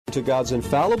To God's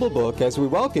infallible book as we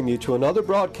welcome you to another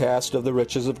broadcast of the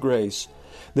Riches of Grace.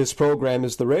 This program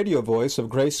is the radio voice of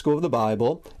Grace School of the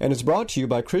Bible and is brought to you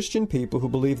by Christian people who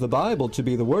believe the Bible to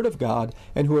be the Word of God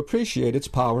and who appreciate its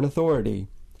power and authority.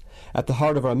 At the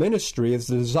heart of our ministry is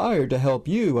the desire to help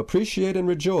you appreciate and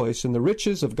rejoice in the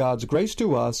riches of God's grace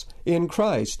to us in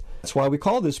Christ. That's why we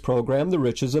call this program the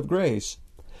Riches of Grace.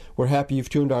 We're happy you've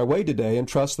tuned our way today and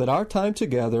trust that our time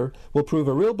together will prove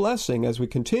a real blessing as we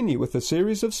continue with the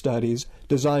series of studies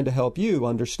designed to help you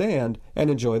understand and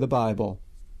enjoy the Bible.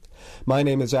 My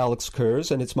name is Alex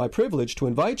Kurz, and it's my privilege to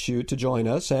invite you to join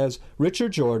us as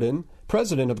Richard Jordan,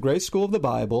 president of Grace School of the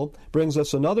Bible, brings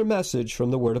us another message from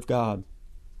the Word of God.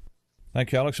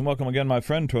 Thank you, Alex, and welcome again, my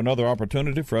friend, to another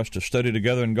opportunity for us to study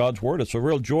together in God's Word. It's a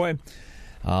real joy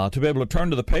to be able to turn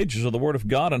to the pages of the Word of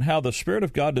God and how the Spirit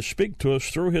of God to speak to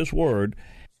us through His Word.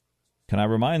 Can I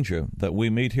remind you that we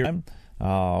meet here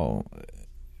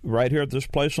right here at this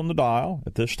place on the dial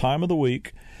at this time of the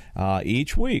week,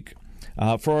 each week,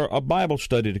 for a Bible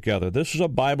study together. This is a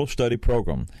Bible study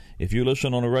program. If you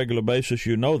listen on a regular basis,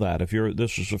 you know that. If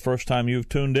this is the first time you've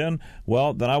tuned in,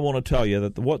 well, then I want to tell you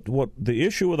that what the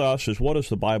issue with us is, what does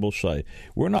the Bible say?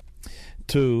 We're not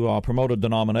to promote a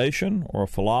denomination or a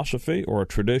philosophy or a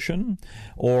tradition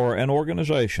or an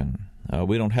organization.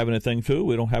 We don't have anything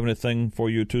for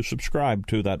you to subscribe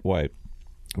to that way.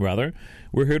 Rather,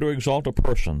 we're here to exalt a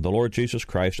person, the Lord Jesus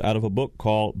Christ, out of a book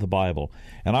called the Bible.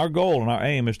 And our goal and our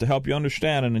aim is to help you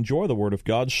understand and enjoy the Word of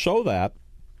God so that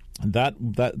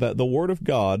the Word of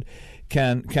God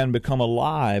can become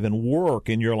alive and work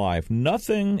in your life.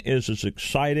 Nothing is as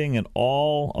exciting in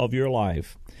all of your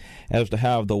life as to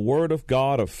have the Word of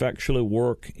God effectually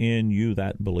work in you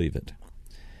that believe it.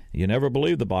 You never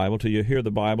believe the Bible till you hear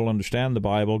the Bible, understand the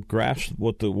Bible, grasp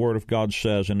what the Word of God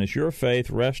says, and it's your faith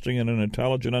resting in an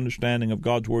intelligent understanding of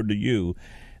God's Word to you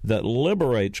that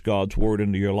liberates God's Word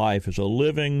into your life as a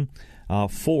living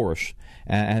force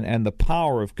and the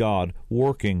power of God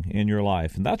working in your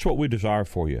life. And that's what we desire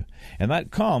for you. And that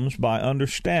comes by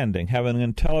understanding, having an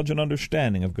intelligent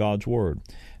understanding of God's Word.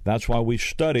 That's why we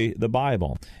study the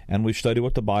Bible, and we study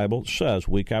what the Bible says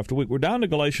week after week. We're down to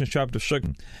Galatians chapter 6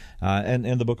 and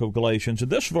in the book of Galatians.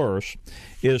 And this verse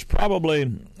is probably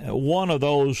one of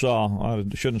those, I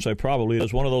shouldn't say probably,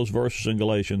 is one of those verses in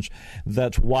Galatians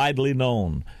that's widely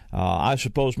known. I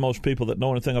suppose most people that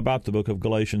know anything about the book of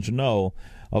Galatians know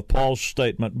of Paul's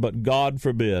statement, "But God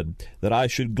forbid that I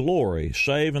should glory,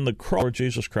 save in the cross of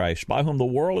Jesus Christ, by whom the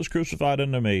world is crucified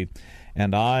unto me,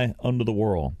 and I unto the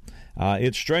world."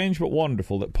 It's strange but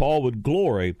wonderful that Paul would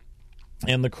glory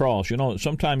in the cross. You know,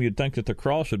 sometimes you'd think that the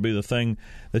cross would be the thing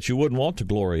that you wouldn't want to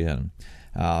glory in.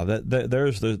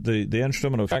 There's the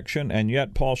instrument of affection, and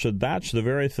yet Paul said that's the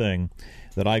very thing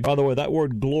that I... By the way, that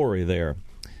word glory there,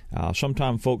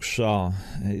 sometimes folks,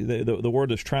 the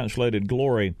word that's translated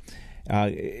glory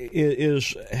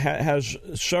has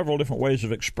several different ways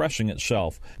of expressing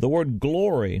itself. The word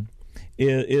glory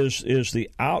is the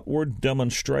outward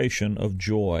demonstration of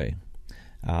joy.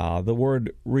 The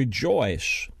word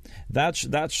rejoice, that's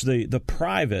the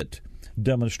private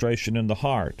demonstration in the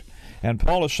heart. And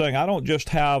Paul is saying, I don't just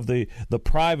have the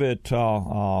private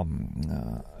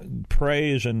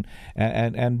praise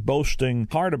and boasting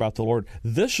heart about the Lord.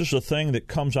 This is the thing that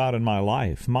comes out in my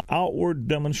life. My outward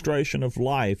demonstration of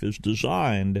life is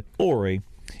designed glory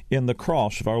in the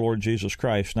cross of our Lord Jesus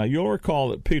Christ. Now, you'll recall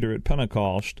that Peter at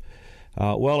Pentecost,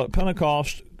 at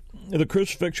Pentecost, the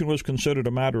crucifixion was considered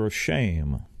a matter of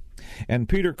shame. And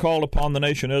Peter called upon the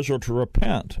nation Israel to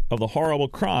repent of the horrible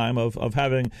crime of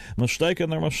having mistaken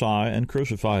their Messiah and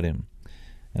crucified him.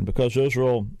 And because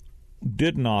Israel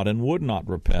did not and would not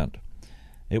repent,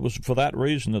 it was for that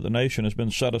reason that the nation has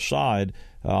been set aside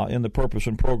in the purpose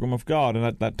and program of God.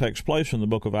 And that takes place in the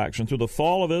book of Acts. And through the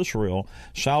fall of Israel,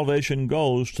 salvation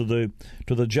goes to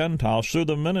the Gentiles through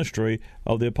the ministry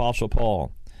of the Apostle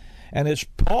Paul. And it's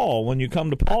Paul, when you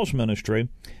come to Paul's ministry,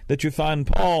 that you find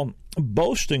Paul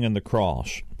boasting in the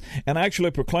cross and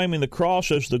actually proclaiming the cross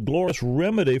as the glorious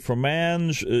remedy for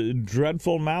man's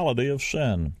dreadful malady of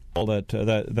sin.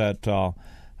 That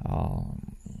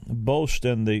boast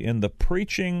in the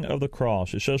preaching of the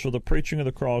cross. It says, for the preaching of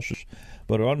the cross,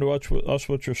 but unto us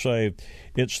which are saved,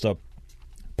 it's the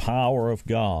power of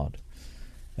God.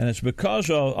 And it's because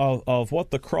of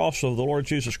what the cross of the Lord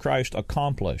Jesus Christ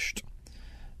accomplished,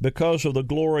 because of the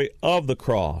glory of the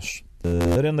cross,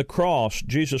 that in the cross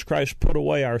Jesus Christ put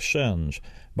away our sins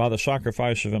by the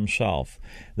sacrifice of himself,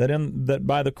 that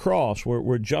by the cross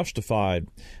we're justified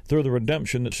through the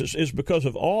redemption that is because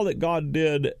of all that God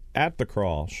did at the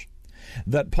cross,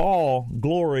 that Paul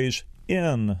glories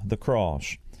in the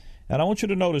cross. And I want you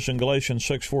to notice in Galatians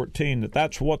 6:14 that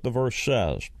that's what the verse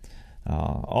says.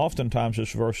 Oftentimes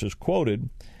this verse is quoted,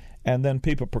 and then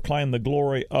people proclaim the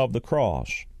glory of the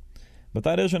cross. But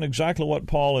that isn't exactly what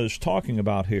Paul is talking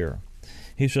about here.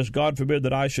 He says, God forbid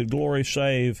that I should glory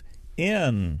save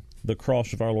in the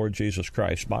cross of our Lord Jesus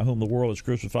Christ, by whom the world is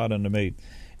crucified unto me,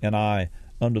 and I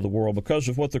unto the world. Because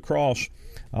of what the cross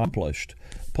accomplished,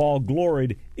 Paul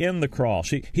gloried in the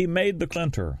cross. He made the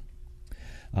center,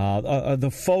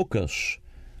 the focus,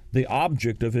 the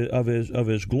object of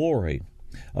his glory,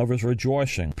 of his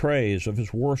rejoicing, praise, of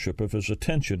his worship, of his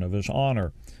attention, of his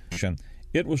honor.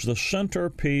 It was the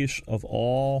centerpiece of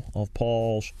all of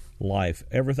Paul's life.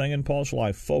 Everything in Paul's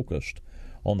life focused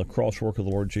on the cross work of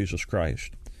the Lord Jesus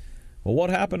Christ. Well, what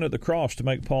happened at the cross to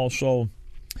make Paul so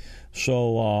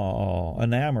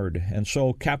enamored and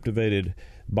so captivated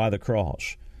by the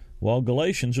cross? Well,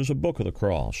 Galatians is a book of the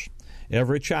cross.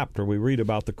 Every chapter we read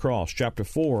about the cross. Chapter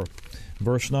 4,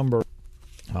 verse number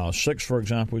 6, for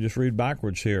example, we just read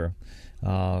backwards here.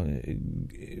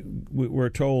 We're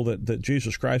told that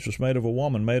Jesus Christ was made of a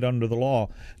woman, made under the law,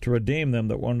 to redeem them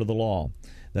that were under the law,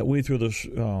 that we through this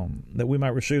that we might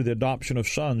receive the adoption of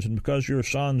sons. And because you're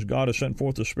sons, God has sent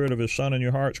forth the Spirit of His Son in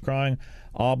your hearts, crying,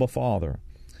 Abba, Father.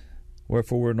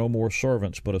 Wherefore we're no more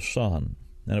servants, but a son.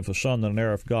 And if a son, then an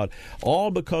heir of God.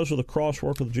 All because of the cross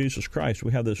work of Jesus Christ.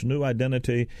 We have this new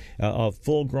identity of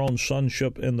full-grown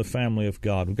sonship in the family of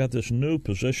God. We've got this new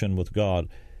position with God.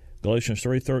 Galatians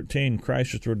 3:13,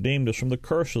 Christ has redeemed us from the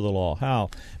curse of the law.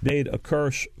 How? Made a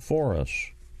curse for us.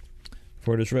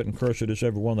 For it is written, Cursed is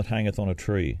every one that hangeth on a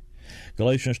tree.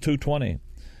 Galatians 2:20,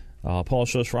 Paul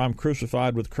says, For I am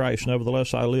crucified with Christ,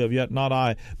 nevertheless I live, yet not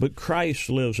I, but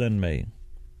Christ lives in me.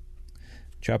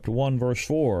 Chapter 1, verse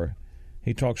 4,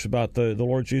 he talks about the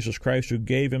Lord Jesus Christ who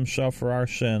gave himself for our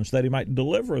sins, that he might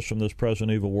deliver us from this present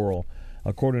evil world,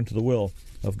 according to the will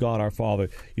of God our Father.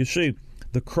 You see,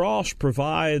 the cross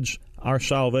provides our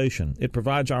salvation. It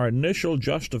provides our initial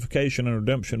justification and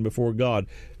redemption before God.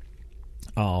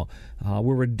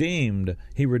 We're redeemed.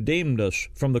 He redeemed us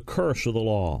from the curse of the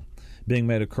law, being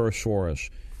made a curse for us.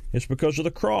 It's because of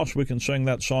the cross we can sing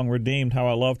that song, Redeemed, how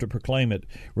I love to proclaim it,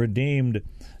 redeemed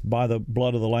by the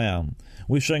blood of the Lamb.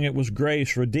 We sing it was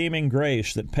grace, redeeming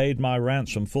grace that paid my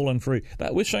ransom full and free.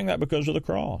 We sing that because of the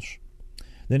cross.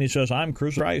 Then he says, I'm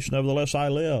crucified, Christ, nevertheless I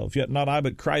live. Yet not I,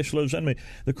 but Christ lives in me.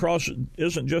 The cross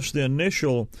isn't just the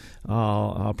initial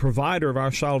provider of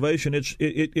our salvation.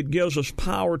 It gives us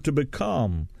power to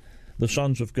become the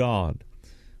sons of God.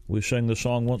 We sing the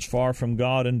song, Once far from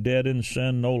God and dead in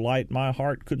sin, no light my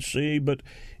heart could see, but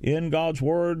in God's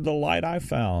word the light I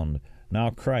found. Now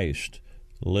Christ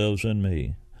lives in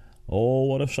me. Oh,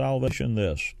 what a salvation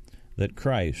this, that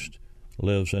Christ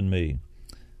lives in me.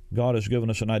 God has given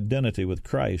us an identity with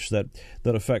Christ that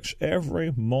affects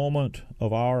every moment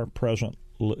of our present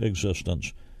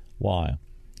existence. Why?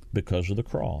 Because of the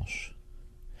cross.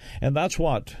 And that's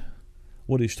what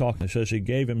he's talking. He says he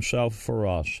gave himself for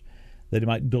us, that he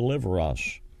might deliver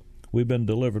us. We've been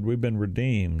delivered. We've been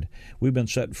redeemed. We've been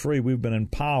set free. We've been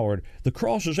empowered. The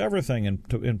cross is everything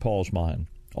in Paul's mind.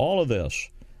 All of this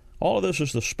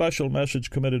is the special message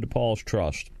committed to Paul's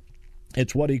trust.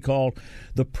 It's what he called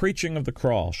the preaching of the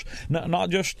cross. Not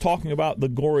just talking about the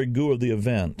glory goo of the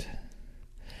event,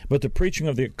 but the preaching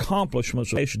of the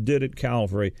accomplishments Christ did at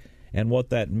Calvary and what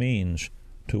that means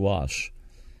to us.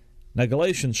 Now,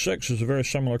 Galatians 6 is a very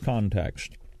similar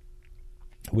context.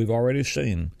 We've already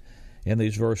seen in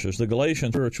these verses the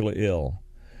Galatians were spiritually ill.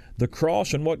 The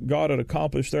cross and what God had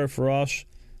accomplished there for us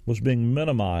was being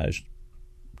minimized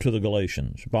to the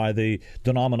Galatians by the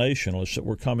denominationalists that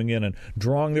were coming in and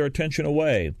drawing their attention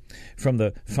away from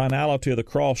the finality of the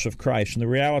cross of Christ and the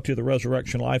reality of the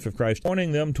resurrection life of Christ,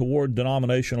 pointing them toward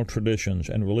denominational traditions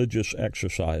and religious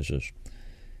exercises.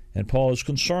 And Paul is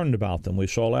concerned about them. We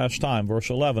saw last time, verse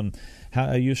 11,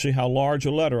 you see how large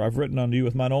a letter I've written unto you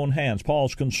with mine own hands.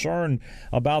 Paul's concerned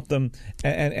about them,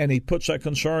 and he puts that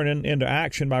concern into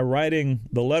action by writing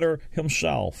the letter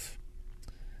himself.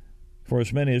 For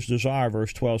as many as desire,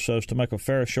 verse 12 says, to make a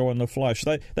fair show in the flesh.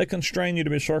 They constrain you to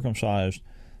be circumcised,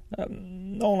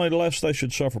 only lest they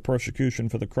should suffer persecution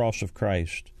for the cross of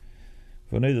Christ.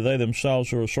 For neither they themselves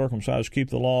who are circumcised keep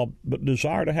the law, but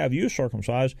desire to have you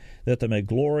circumcised, that they may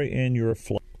glory in your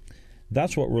flesh.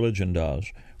 That's what religion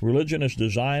does. Religion is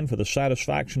designed for the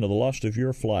satisfaction of the lust of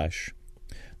your flesh,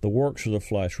 the works of the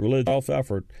flesh, religion,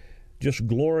 self-effort, just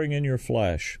glorying in your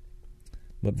flesh.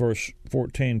 But verse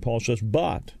 14, Paul says,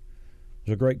 but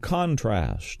there's a great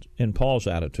contrast in Paul's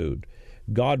attitude.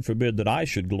 God forbid that I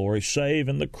should glory save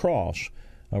in the cross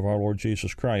of our Lord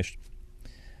Jesus Christ.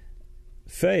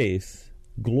 Faith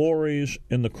glories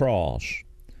in the cross,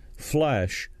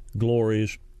 Flesh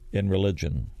glories in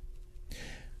religion.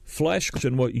 Flesh glories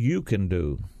in what you can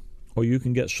do, or you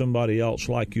can get somebody else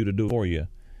like you to do for you.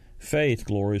 Faith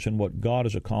glories in what God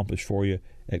has accomplished for you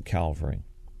at Calvary.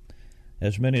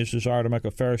 As many as desire to make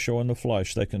a fair show in the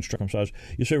flesh, they can circumcise.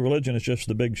 You see, religion is just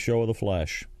the big show of the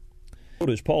flesh.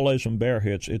 As Paul lays them bare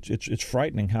here, it's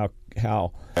frightening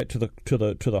how right to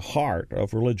the heart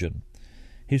of religion.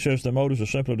 He says their motives are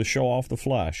simply to show off the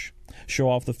flesh, show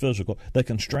off the physical. They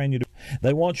constrain you to.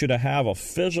 They want you to have a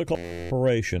physical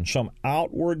operation, some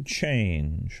outward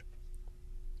change,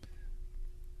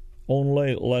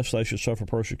 only lest they should suffer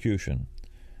persecution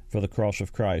for the cross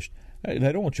of Christ. They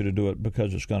don't want you to do it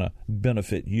because it's going to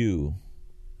benefit you,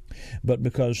 but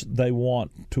because they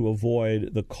want to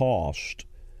avoid the cost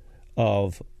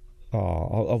of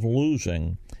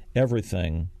losing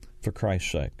everything for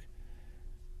Christ's sake.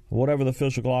 Whatever the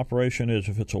physical operation is,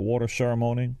 if it's a water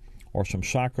ceremony or some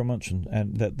sacraments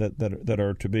and that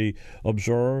are to be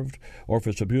observed, or if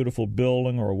it's a beautiful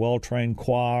building or a well-trained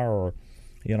choir, or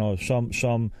some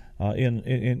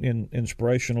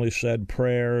inspirationally said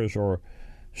prayers, or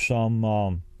some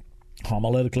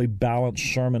homiletically balanced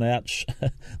sermonettes,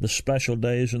 the special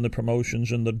days and the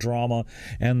promotions and the drama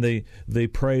and the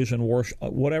praise and worship,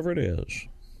 whatever it is.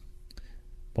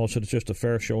 Paul said it's just a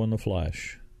fair show in the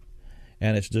flesh.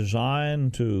 And it's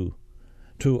designed to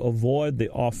avoid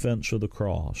the offense of the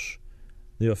cross.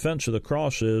 The offense of the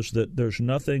cross is that there's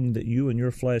nothing that you and your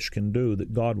flesh can do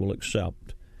that God will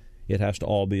accept. It has to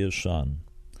all be His Son.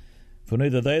 For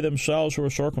neither they themselves who are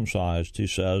circumcised, he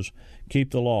says, keep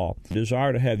the law.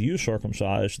 Desire to have you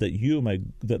circumcised,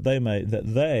 that they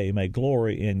may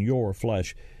glory in your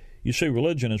flesh. You see,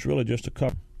 religion is really just a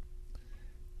cover.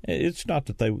 It's not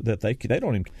that they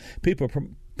don't even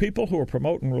people who are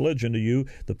promoting religion to you.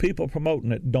 The people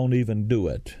promoting it don't even do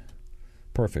it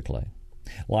perfectly,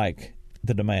 like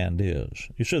the demand is.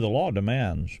 You see, the law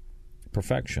demands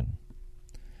perfection.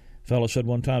 A fellow said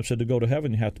one time, to go to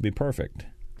heaven you have to be perfect.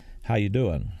 How you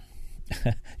doing?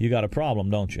 You got a problem,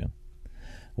 don't you?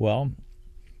 Well,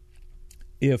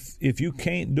 if you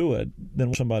can't do it,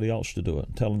 then somebody else to do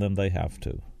it, telling them they have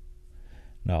to.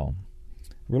 No.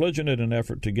 Religion is an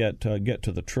effort to get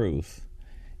to the truth.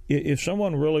 If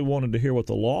someone really wanted to hear what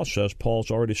the law says, Paul's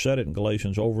already said it in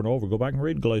Galatians over and over. Go back and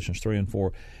read Galatians 3 and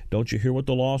 4. Don't you hear what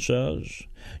the law says?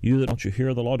 Don't you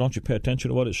hear the law? Don't you pay attention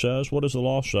to what it says? What does the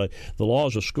law say? The law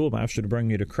is a schoolmaster to bring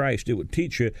you to Christ. It would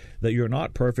teach you that you're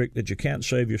not perfect, that you can't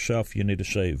save yourself, you need a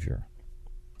Savior.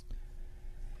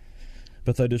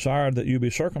 But they desire that you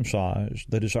be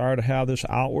circumcised. They desire to have this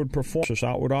outward performance, this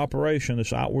outward operation,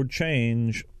 this outward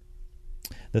change,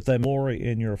 that they glory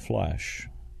in your flesh.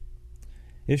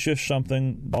 It's just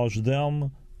something that causes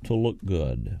them to look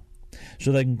good,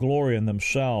 so they can glory in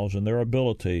themselves and their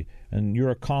ability and your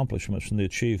accomplishments and the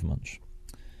achievements.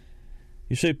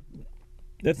 You see,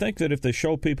 they think that if they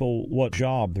show people what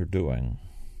job they're doing,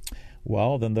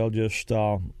 well, then they'll just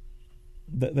they'll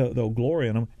glory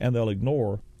in them and they'll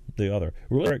ignore the other.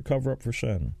 Really, cover up for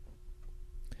sin.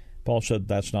 Paul said,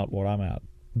 that's not what I'm at.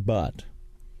 But,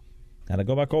 and I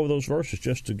go back over those verses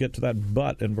just to get to that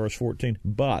but in verse 14.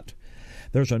 But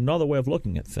there's another way of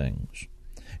looking at things.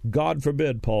 God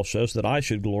forbid, Paul says, that I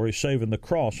should glory save in the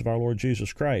cross of our Lord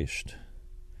Jesus Christ.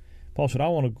 Paul said, I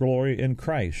want to glory in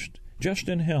Christ, just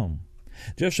in Him,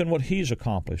 just in what He's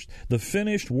accomplished. The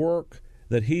finished work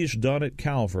that He's done at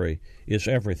Calvary is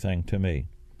everything to me.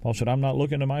 Paul said, I'm not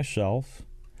looking to myself.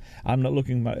 I'm not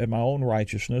looking at my own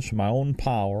righteousness, my own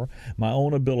power, my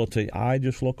own ability. I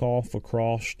just look off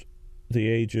across the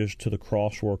ages to the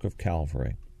cross work of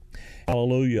Calvary.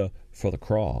 Hallelujah for the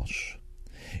cross.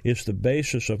 It's the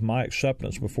basis of my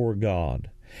acceptance before God.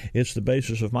 It's the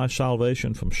basis of my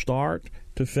salvation from start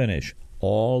to finish,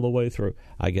 all the way through.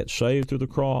 I get saved through the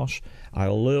cross, I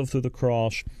live through the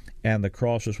cross, and the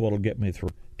cross is what will get me through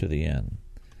to the end.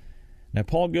 Now,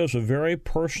 Paul gives a very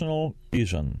personal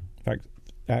reason, in fact,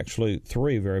 actually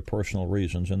 3 very personal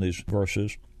reasons in these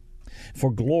verses,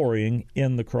 for glorying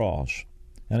in the cross.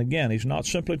 And again, he's not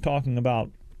simply talking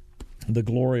about the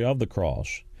glory of the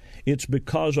cross. It's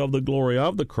because of the glory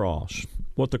of the cross,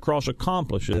 what the cross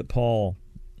accomplishes, that Paul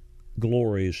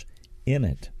glories in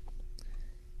it.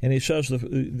 And he says,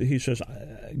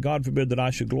 God forbid that I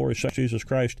should glory in Jesus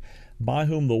Christ, by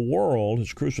whom the world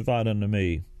is crucified unto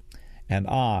me, and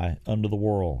I unto the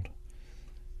world.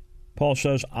 Paul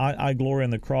says, I glory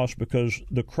in the cross because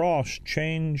the cross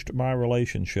changed my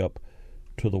relationship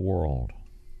to the world.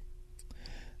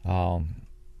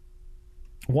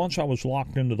 Once I was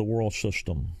locked into the world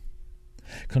system,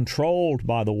 controlled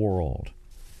by the world,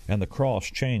 and the cross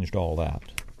changed all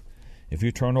that. If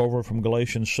you turn over from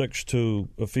Galatians 6 to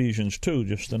Ephesians 2,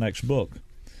 just the next book,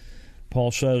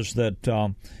 Paul says that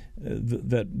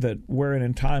that wherein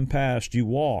in time past you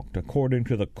walked according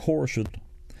to the course of,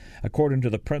 according to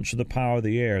the prince of the power of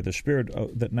the air, the spirit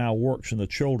that now works in the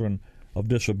children of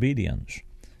disobedience,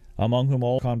 among whom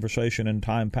all conversation in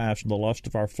time past in the lust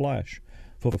of our flesh,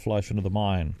 for the flesh and of the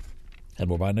mind, and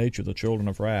were by nature the children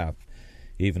of wrath,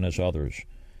 even as others.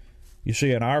 You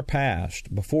see, in our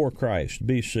past, before Christ,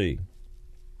 BC,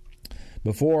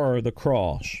 before the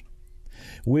cross,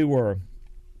 we were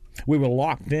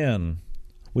locked in.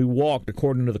 We walked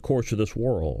according to the course of this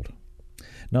world.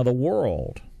 Now, the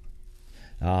world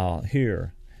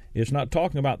here is not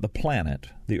talking about the planet,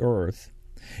 the earth.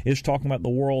 It's talking about the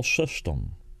world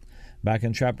system. Back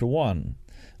in chapter 1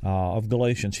 of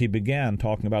Galatians, he began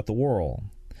talking about the world,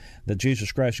 that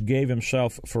Jesus Christ gave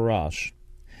himself for us,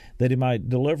 that he might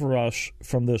deliver us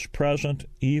from this present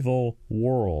evil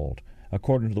world,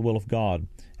 according to the will of God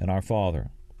and our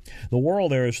Father. The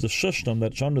world there is the system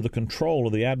that's under the control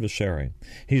of the adversary.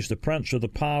 He's the prince of the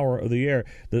power of the air,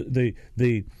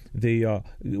 the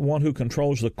one who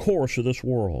controls the course of this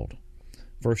world.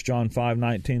 1 John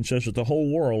 5:19 says that the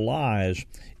whole world lies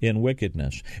in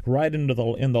wickedness, right in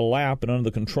the lap and under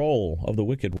the control of the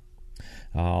wicked.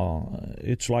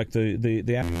 It's like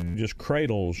the just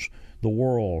cradles the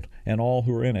world and all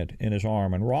who are in it in his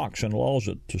arm, and rocks and lulls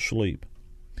it to sleep.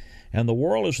 And the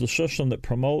world is the system that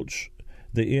promotes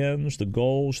the ends, the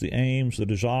goals, the aims, the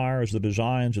desires, the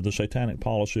designs of the satanic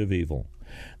policy of evil.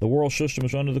 The world system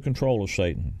is under the control of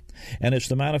Satan, and it's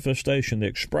the manifestation, the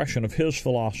expression of his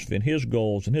philosophy and his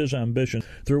goals and his ambition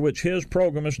through which his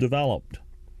program is developed.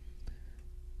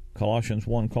 Colossians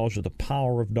 1 calls it the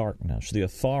power of darkness, the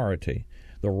authority,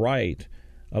 the right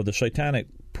of the satanic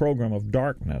program of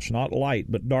darkness, not light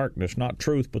but darkness, not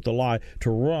truth but the lie, to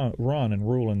run and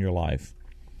rule in your life.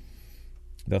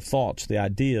 The thoughts, the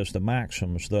ideas, the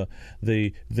maxims, the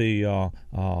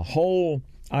whole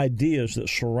ideas that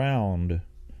surround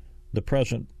the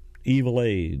present evil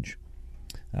age.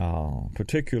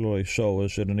 Particularly so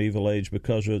is it an evil age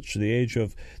because it's the age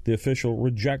of the official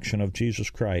rejection of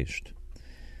Jesus Christ.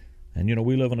 And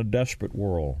we live in a desperate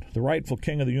world. The rightful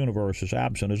king of the universe is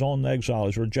absent, is on exile,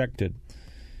 is rejected.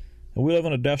 And we live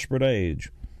in a desperate age.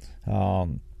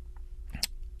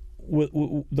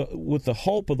 With the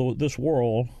hope of this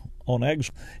world on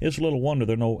exile, it's little wonder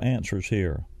there are no answers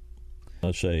here in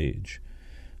this age.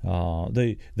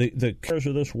 The cares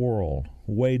of this world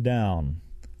weigh down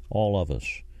all of us.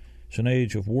 It's an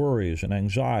age of worries and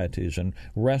anxieties and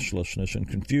restlessness and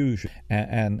confusion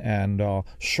and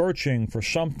searching for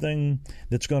something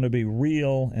that's going to be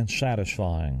real and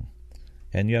satisfying,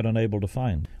 and yet unable to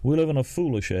find. We live in a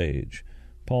foolish age.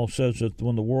 Paul says that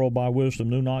when the world by wisdom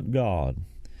knew not God,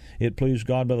 it pleased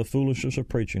God by the foolishness of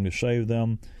preaching to save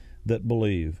them that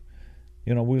believe.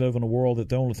 We live in a world that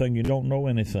the only thing you don't know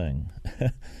anything.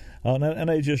 And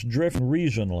they just drift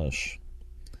reasonless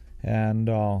and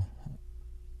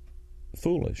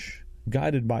foolish,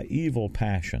 guided by evil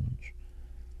passions.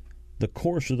 The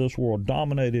course of this world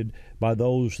dominated by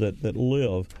those that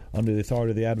live under the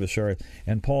authority of the adversary.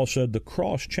 And Paul said the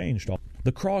cross changed all.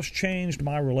 The cross changed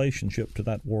my relationship to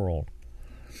that world.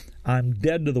 I'm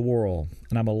dead to the world,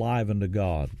 and I'm alive unto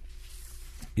God.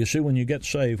 You see, when you get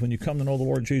saved, when you come to know the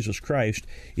Lord Jesus Christ,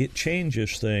 it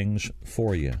changes things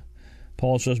for you.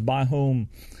 Paul says, by whom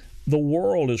the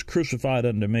world is crucified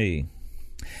unto me,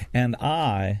 and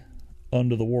I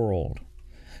unto the world.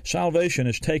 Salvation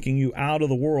is taking you out of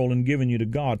the world and giving you to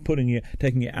God, taking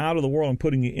you out of the world and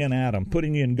putting you in Adam,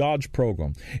 putting you in God's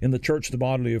program, in the church, the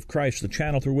body of Christ, the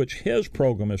channel through which his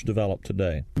program is developed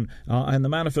today, and the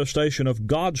manifestation of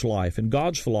God's life and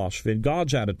God's philosophy and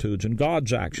God's attitudes and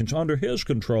God's actions under his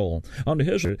control,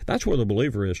 that's where the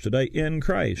believer is today, in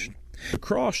Christ. The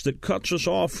cross that cuts us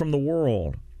off from the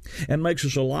world and makes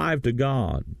us alive to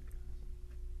God.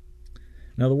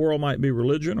 Now, the world might be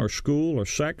religion or school or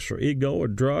sex or ego or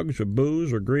drugs or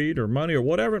booze or greed or money or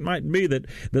whatever it might be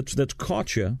that's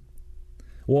caught you.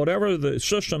 Whatever the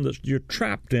system that you're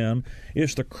trapped in,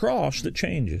 it's the cross that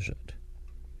changes it.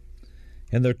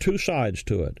 And there are two sides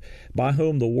to it. By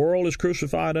whom the world is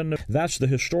crucified unto, that's the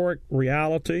historic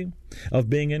reality of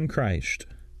being in Christ.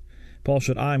 Paul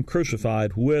said, I am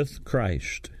crucified with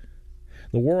Christ.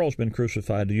 The world's been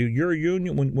crucified to you. Your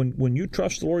union, when you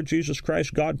trust the Lord Jesus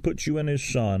Christ, God puts you in his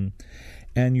Son,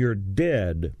 and you're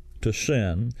dead to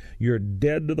sin, you're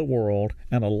dead to the world,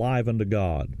 and alive unto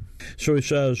God. So he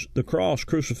says, the cross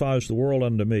crucifies the world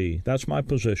unto me. That's my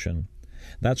position.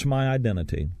 That's my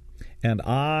identity. And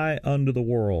I unto the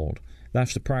world.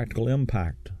 That's the practical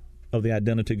impact of the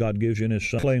identity God gives you in his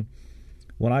Son.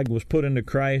 When I was put into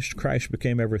Christ, Christ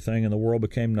became everything and the world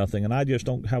became nothing, and I just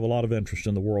don't have a lot of interest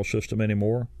in the world system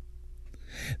anymore.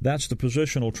 That's the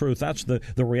positional truth. That's the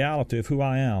reality of who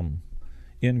I am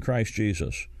in Christ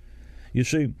Jesus. You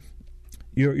see,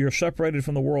 you're separated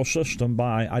from the world system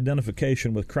by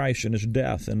identification with Christ in His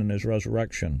death and in His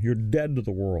resurrection. You're dead to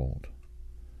the world.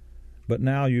 But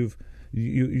now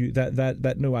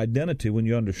that new identity, when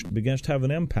you understand, begins to have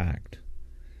an impact.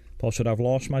 Paul said, I've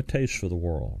lost my taste for the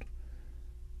world.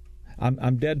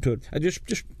 I'm dead to it. I just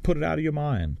put it out of your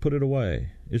mind. Put it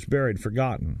away. It's buried,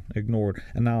 forgotten, ignored,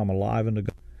 and now I'm alive unto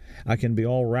God. I can be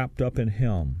all wrapped up in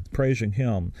Him, praising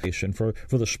Him, and for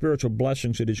the spiritual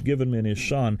blessings that He's given me in His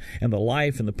Son, and the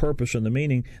life and the purpose and the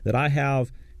meaning that I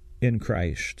have in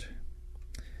Christ.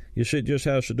 You see, it just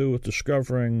has to do with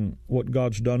discovering what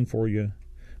God's done for you,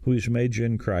 who He's made you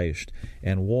in Christ,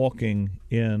 and walking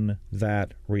in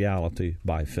that reality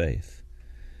by faith.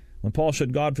 When Paul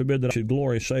said, God forbid that I should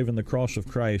glory save in the cross of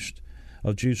Christ,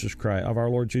 of Jesus Christ, of our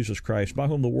Lord Jesus Christ, by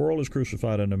whom the world is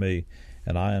crucified unto me,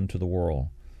 and I unto the world.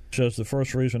 He says the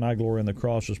first reason I glory in the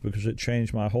cross is because it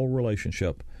changed my whole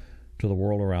relationship to the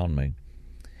world around me.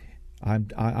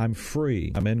 I'm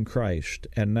free. I'm in Christ,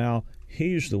 and now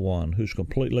He's the one who's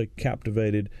completely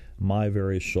captivated my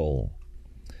very soul.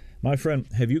 My friend,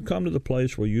 have you come to the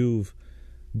place where you've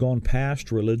gone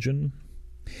past religion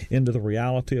into the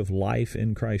reality of life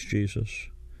in Christ Jesus?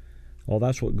 Well,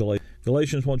 that's what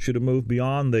Galatians wants you to move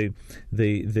beyond the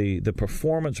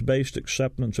performance-based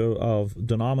acceptance of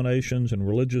denominations and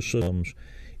religious systems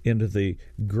into the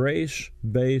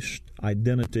grace-based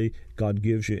identity God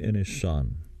gives you in His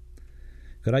Son.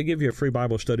 Could I give you a free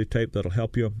Bible study tape that'll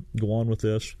help you go on with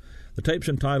this? The tape's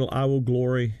entitled, I Will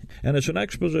Glory, and it's an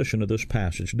exposition of this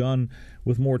passage done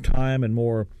with more time and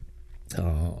more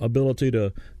ability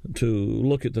to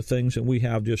look at the things that we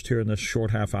have just here in this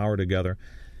short half hour together.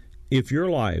 If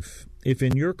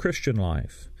in your Christian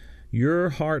life, your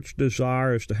heart's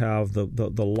desire is to have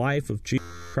the life of Jesus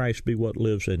Christ be what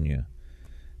lives in you,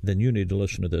 then you need to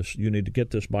listen to this. You need to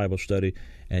get this Bible study,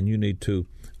 and you need to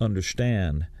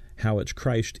understand how it's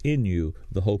Christ in you,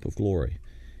 the hope of glory.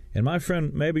 And my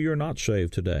friend, maybe you're not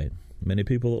saved today. Many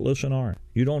people that listen aren't.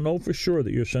 You don't know for sure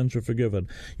that your sins are forgiven.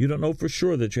 You don't know for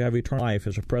sure that you have eternal life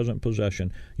as a present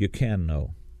possession. You can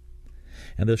know.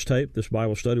 And this tape, this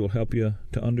Bible study, will help you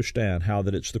to understand how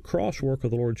that it's the cross work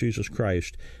of the Lord Jesus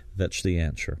Christ that's the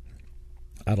answer.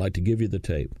 I'd like to give you the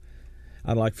tape.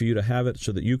 I'd like for you to have it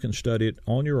so that you can study it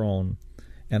on your own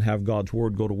and have God's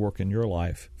Word go to work in your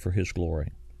life for His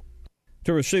glory.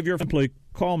 To receive your simply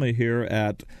call me here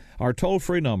at our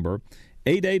toll-free number,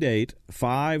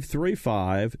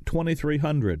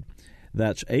 888-535-2300.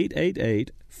 That's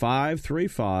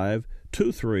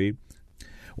 888-535-2300.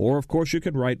 Or, of course, you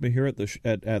can write me here at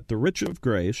the Riches of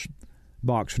Grace,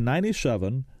 Box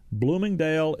 97,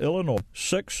 Bloomingdale, Illinois,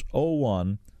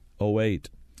 60108.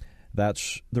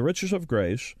 That's the Riches of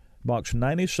Grace, Box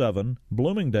 97,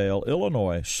 Bloomingdale,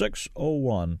 Illinois,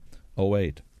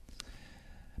 60108.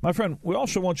 My friend, we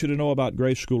also want you to know about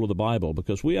Grace School of the Bible,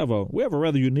 because we have a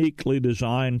rather uniquely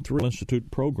designed Thrill Institute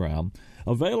program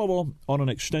available on an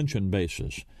extension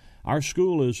basis. Our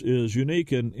school is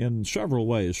unique in several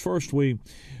ways. First, we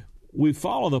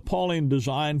follow the Pauline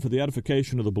design for the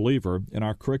edification of the believer in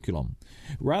our curriculum.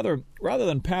 Rather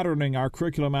than patterning our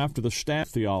curriculum after the standard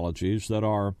theologies that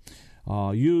are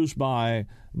used by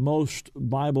most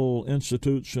Bible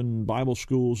institutes and Bible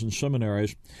schools and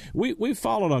seminaries, we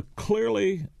followed a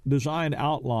clearly designed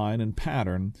outline and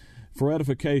pattern for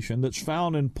edification that's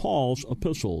found in Paul's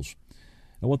epistles.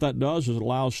 And what that does is it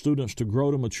allows students to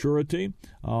grow to maturity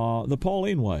the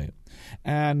Pauline way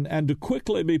and to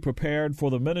quickly be prepared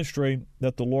for the ministry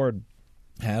that the Lord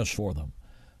has for them.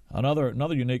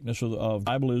 Another uniqueness of the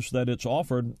Bible is that it's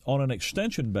offered on an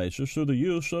extension basis through the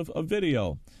use of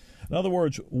video. In other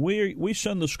words, we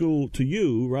send the school to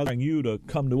you rather than you to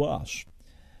come to us.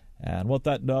 And what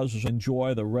that does is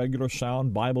enjoy the regular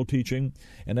sound Bible teaching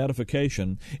and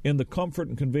edification in the comfort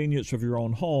and convenience of your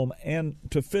own home, and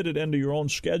to fit it into your own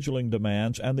scheduling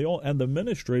demands and the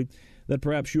ministry that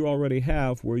perhaps you already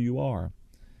have where you are.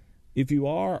 If you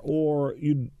are, or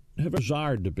you have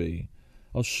desired to be,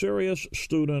 a serious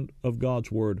student of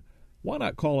God's Word, why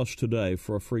not call us today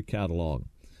for a free catalog?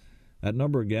 That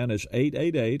number again is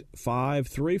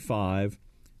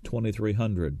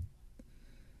 888-535-2300.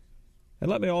 And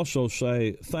let me also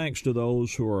say thanks to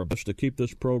those who are to keep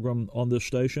this program on this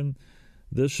station.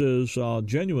 This is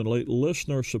genuinely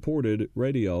listener-supported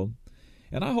radio,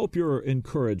 and I hope you're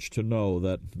encouraged to know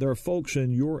that there are folks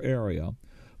in your area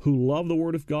who love the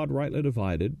Word of God rightly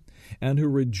divided and who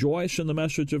rejoice in the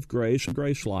message of grace and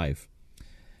grace life.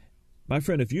 My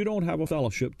friend, if you don't have a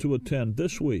fellowship to attend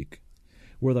this week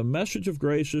where the message of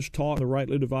grace is taught in the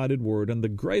rightly divided word and the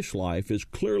grace life is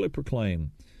clearly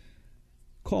proclaimed,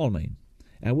 call me,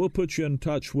 and we'll put you in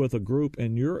touch with a group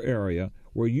in your area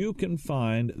where you can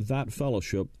find that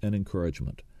fellowship and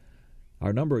encouragement.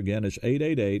 Our number again is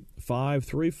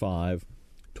 888-535-2000.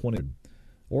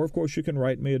 Or, of course, you can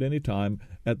write me at any time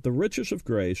at The Riches of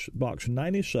Grace, Box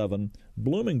 97,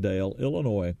 Bloomingdale,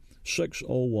 Illinois,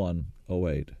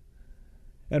 60108.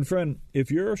 And, friend,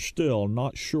 if you're still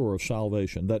not sure of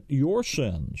salvation, that your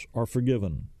sins are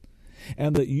forgiven,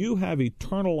 and that you have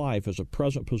eternal life as a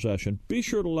present possession, be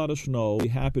sure to let us know. We'll be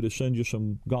happy to send you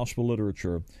some gospel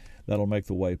literature that'll make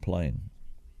the way plain.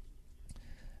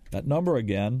 That number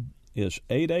again is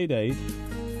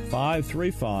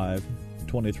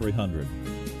 888-535-2300.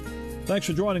 Thanks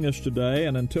for joining us today,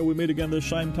 and until we meet again this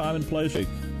same time and place,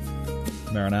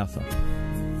 Maranatha.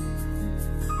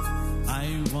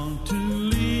 I want to live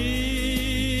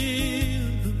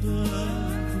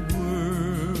above the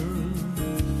world.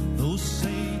 Though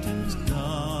Satan's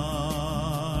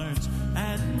darts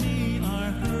at me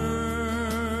are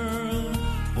hurled,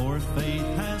 for faith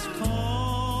has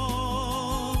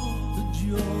called the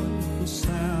joyful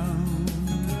sound,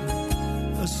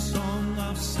 a song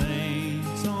of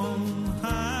saints on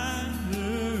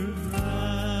higher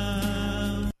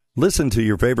ground. Listen to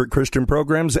your favorite Christian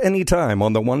programs anytime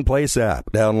on the One Place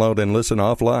app. Download and listen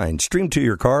offline. Stream to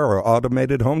your car or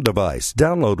automated home device.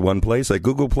 Download One Place at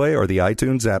Google Play or the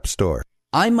iTunes App Store.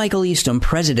 I'm Michael Eastham,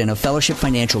 president of Fellowship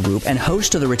Financial Group and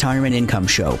host of the Retirement Income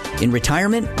Show. In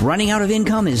retirement, running out of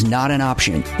income is not an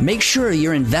option. Make sure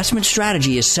your investment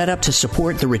strategy is set up to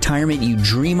support the retirement you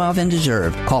dream of and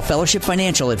deserve. Call Fellowship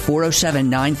Financial at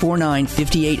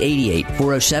 407-949-5888,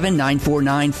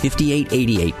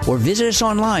 407-949-5888, or visit us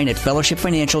online at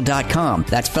fellowshipfinancial.com.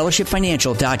 That's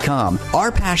fellowshipfinancial.com.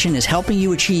 Our passion is helping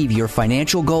you achieve your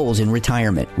financial goals in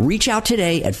retirement. Reach out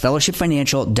today at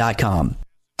fellowshipfinancial.com.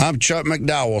 I'm Chuck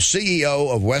McDowell, CEO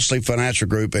of Wesley Financial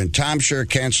Group and timeshare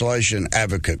cancellation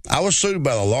advocate. I was sued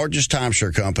by the largest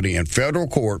timeshare company in federal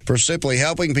court for simply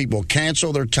helping people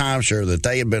cancel their timeshare that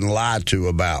they had been lied to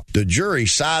about. The jury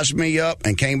sized me up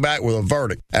and came back with a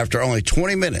verdict after only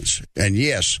 20 minutes, and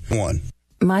yes, won.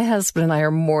 My husband and I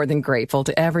are more than grateful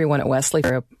to everyone at Wesley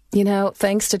Group. You know,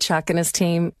 thanks to Chuck and his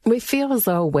team, we feel as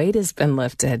though a weight has been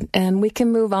lifted and we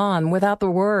can move on without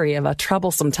the worry of a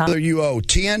troublesome time. Whether you owe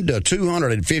 $10,000 to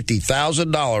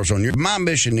 $250,000 on my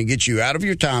mission to get you out of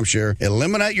your timeshare,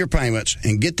 eliminate your payments,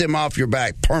 and get them off your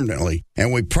back permanently.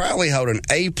 And we proudly hold an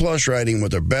A+ rating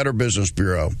with the Better Business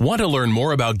Bureau. Want to learn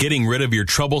more about getting rid of your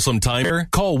troublesome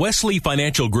timeshare? Call Wesley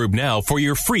Financial Group now for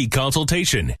your free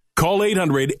consultation. Call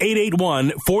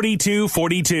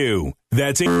 800-881-4242.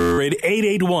 That's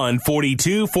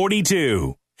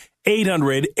 800-881-4242.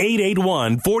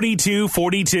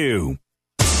 800-881-4242.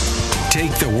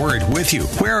 Take the Word with you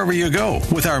wherever you go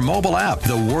with our mobile app,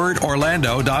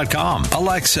 thewordorlando.com.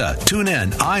 Alexa,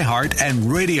 TuneIn, iHeart,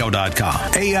 and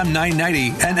radio.com. AM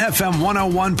 990 and FM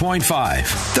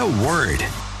 101.5. The Word.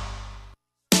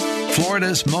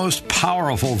 Florida's most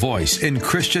powerful voice in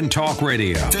Christian talk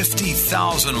radio.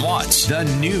 50,000 watts. The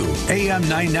new AM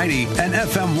 990 and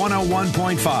FM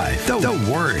 101.5. The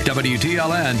Word.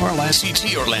 WTLN Orlando.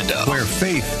 CT Orlando. Where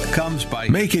faith comes by.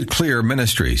 Make It Clear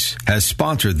Ministries has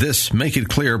sponsored this Make It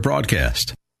Clear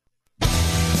broadcast.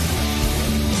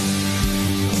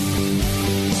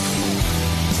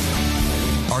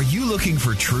 Are you looking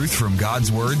for truth from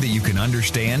God's Word that you can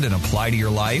understand and apply to your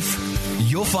life?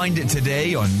 You'll find it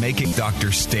today on Making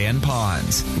Dr. Stan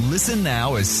Pons. Listen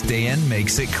now as Stan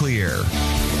makes it clear.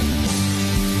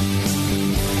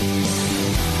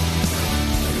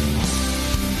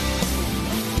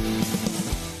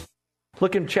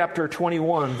 Look in chapter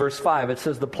 21, verse 5. It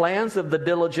says, the plans of the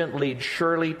diligent lead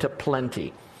surely to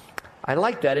plenty. I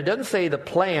like that. It doesn't say the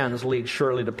plans lead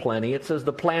surely to plenty. It says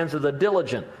the plans of the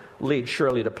diligent lead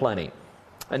surely to plenty.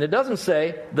 And it doesn't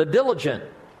say the diligent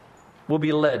will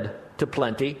be led to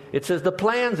plenty. It says the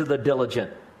plans of the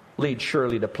diligent lead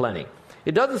surely to plenty.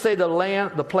 It doesn't say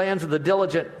the plans of the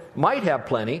diligent might have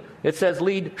plenty. It says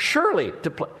lead surely to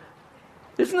plenty.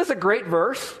 Isn't this a great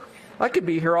verse? I could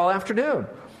be here all afternoon.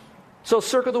 So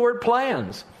circle the word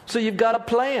plans. So you've got a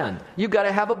plan. You've got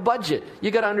to have a budget.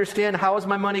 You've got to understand, how is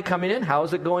my money coming in? How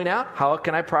is it going out? How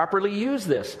can I properly use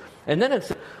this? And then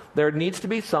there needs to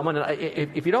be someone, and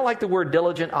if you don't like the word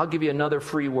diligent, I'll give you another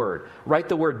free word. Write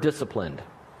the word disciplined.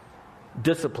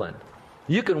 Disciplined.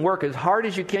 You can work as hard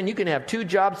as you can. You can have 2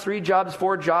 jobs, 3 jobs,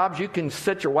 4 jobs. You can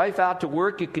set your wife out to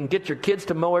work. You can get your kids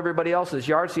to mow everybody else's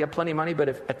yard so you have plenty of money. But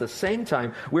if at the same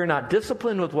time we're not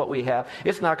disciplined with what we have,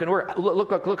 it's not going to work.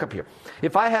 Look up here.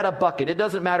 If I had a bucket, it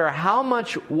doesn't matter how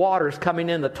much water is coming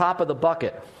in the top of the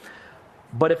bucket.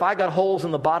 But if I got holes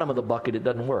in the bottom of the bucket, it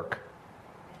doesn't work.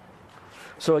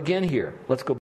 So again here, let's go